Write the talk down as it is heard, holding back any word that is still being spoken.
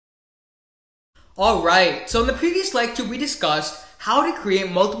Alright, so in the previous lecture we discussed how to create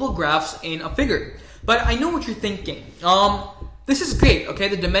multiple graphs in a figure. But I know what you're thinking. This is great, okay?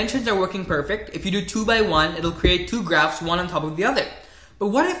 The dimensions are working perfect. If you do 2 by 1, it'll create two graphs, one on top of the other. But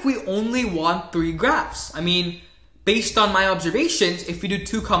what if we only want 3 graphs? I mean, based on my observations, if we do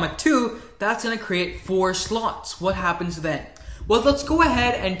 2, 2, that's going to create 4 slots. What happens then? Well, let's go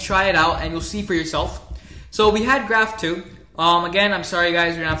ahead and try it out and you'll see for yourself. So we had graph 2. Again, I'm sorry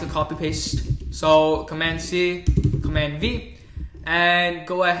guys, you're going to have to copy paste. So Command C, Command V, and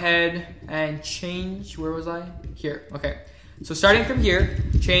go ahead and change, where was I? Here, okay. So starting from here,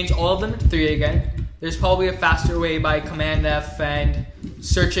 change all of them to 3 again. There's probably a faster way by Command F and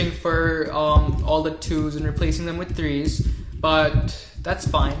searching for all the 2s and replacing them with 3s, but that's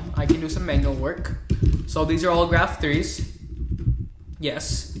fine. I can do some manual work. So these are all graph 3s.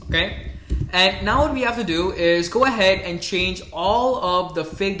 Yes, okay. And now what we have to do is go ahead and change all of the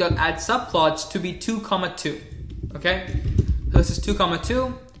fig.add subplots to be 2, 2. Okay? So this is 2,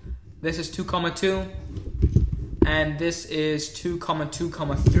 2. This is 2, 2. And this is 2, 2,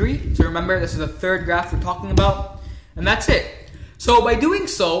 3. So remember, this is the third graph we're talking about. And that's it. So by doing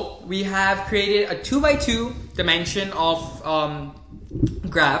so, we have created a 2 by 2 dimension of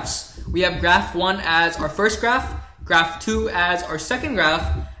graphs. We have graph 1 as our first graph, graph 2 as our second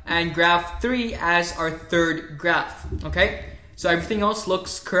graph, and graph 3 as our third graph. Okay? So everything else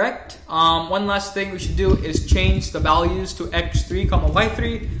looks correct. One last thing we should do is change the values to x3,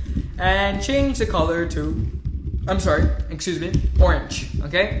 y3, and change the color to, orange.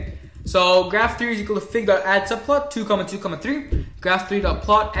 Okay? So graph 3 is equal to fig.add subplot 2, 2, 3. Graph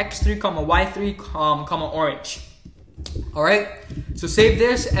 3.plot x3, y3, orange. Alright? So save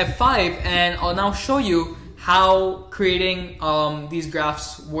this F5 and I'll now show you how creating these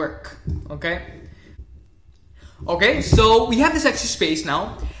graphs work. Okay? Okay, so we have this extra space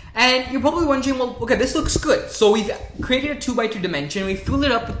now. And you're probably wondering, well, okay, this looks good. So we've created a 2 by 2 dimension. We filled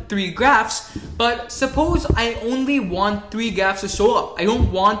it up with 3 graphs. But suppose I only want 3 graphs to show up. I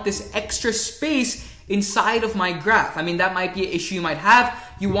don't want this extra space inside of my graph. I mean, that might be an issue you might have.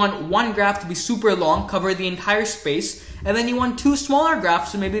 You want one graph to be super long, cover the entire space. And then you want 2 smaller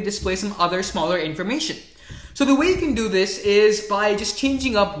graphs to maybe display some other smaller information. So the way you can do this is by just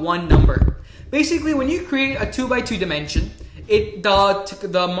changing up one number. Basically, when you create a 2 by 2 dimension,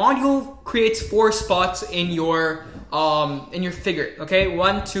 the module creates 4 spots in your figure. Okay,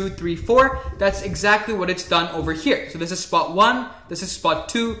 1, 2, 3, 4. That's exactly what it's done over here. So this is spot 1, this is spot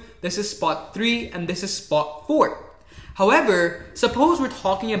 2, this is spot 3, and this is spot 4. However, suppose we're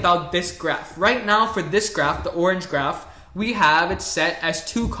talking about this graph. Right now, for this graph, the orange graph, we have it set as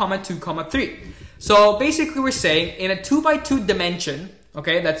 2, 2, 3. So basically, we're saying in a 2 by 2 dimension,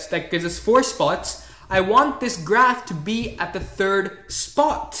 okay, that gives us 4 spots. I want this graph to be at the third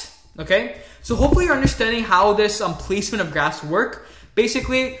spot, okay? So hopefully you're understanding how this placement of graphs work.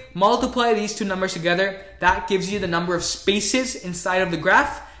 Basically, multiply these 2 numbers together. That gives you the number of spaces inside of the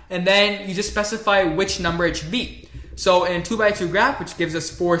graph, and then you just specify which number it should be. So in a 2 by 2 graph, which gives us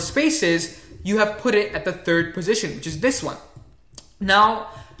 4 spaces, you have put it at the third position, which is this one. Now,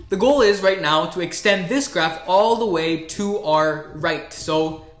 the goal is right now to extend this graph all the way to our right.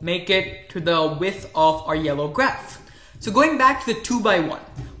 So make it to the width of our yellow graph. So going back to the 2 by 1.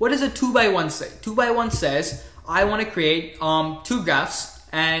 What does a 2 by 1 say? 2 by 1 says, I want to create 2 graphs,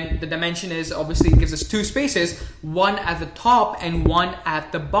 and the dimension is, obviously, it gives us 2 spaces, one at the top and one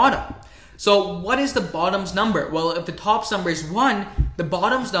at the bottom. So what is the bottom's number? Well, if the top's number is 1, the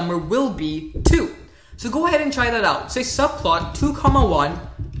bottom's number will be 2. So go ahead and try that out. Say subplot 2, 1,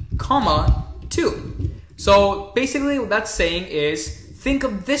 2. So basically what that's saying is, think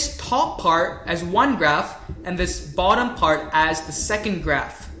of this top part as one graph and this bottom part as the second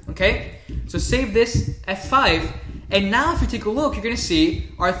graph. Okay? So save this F5. And now if you take a look, you're going to see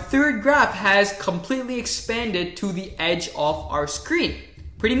our third graph has completely expanded to the edge of our screen.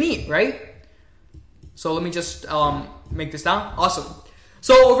 Pretty neat, right? So let me just make this down. Awesome.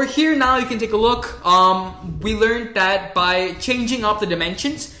 So over here now you can take a look. We learned that by changing up the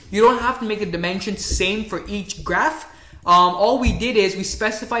dimensions, you don't have to make the dimensions same for each graph. All we did is we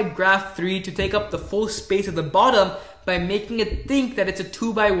specified graph 3 to take up the full space at the bottom by making it think that it's a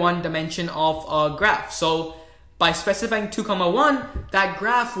 2 by 1 dimension of a graph. So by specifying 2, 1, that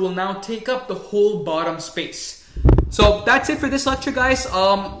graph will now take up the whole bottom space. So that's it for this lecture, guys.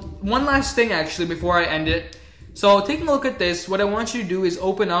 One last thing actually before I end it. So taking a look at this, what I want you to do is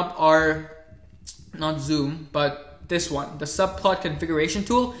open up our, not Zoom, but this one, the subplot configuration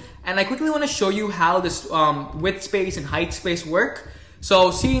tool. And I quickly want to show you how this width space and height space work. So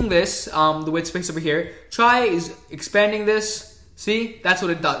seeing this, the width space over here, try is expanding this, See, that's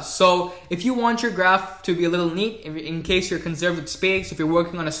what it does. So if you want your graph to be a little neat, in case you're conserved with space, if you're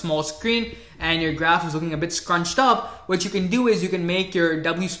working on a small screen and your graph is looking a bit scrunched up, what you can do is you can make your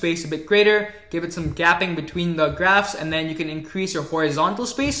W space a bit greater, give it some gapping between the graphs, and then you can increase your horizontal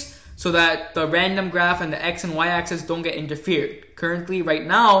space so that the random graph and the X and Y axis don't get interfered. Currently, right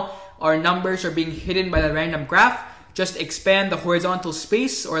now, our numbers are being hidden by the random graph. Just expand the horizontal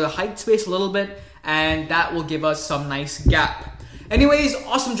space or the height space a little bit, and that will give us some nice gap. Anyways,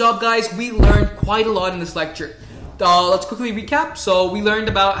 awesome job, guys. We learned quite a lot in this lecture. Let's quickly recap. So we learned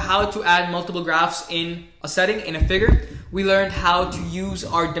about how to add multiple graphs in a setting, in a figure. We learned how to use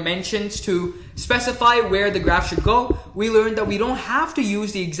our dimensions to specify where the graph should go. We learned that we don't have to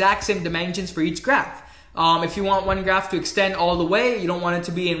use the exact same dimensions for each graph. If you want one graph to extend all the way, you don't want it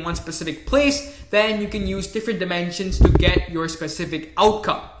to be in one specific place, then you can use different dimensions to get your specific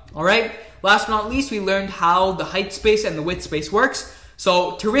outcome. Alright? Last but not least, we learned how the height space and the width space works.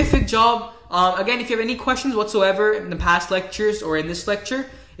 So, terrific job. Again, if you have any questions whatsoever in the past lectures or in this lecture,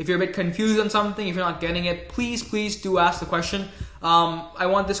 if you're a bit confused on something, if you're not getting it, please do ask the question. I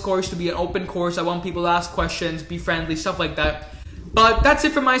want this course to be an open course. I want people to ask questions, be friendly, stuff like that. But that's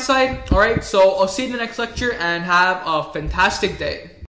it from my side. Alright, so I'll see you in the next lecture and have a fantastic day.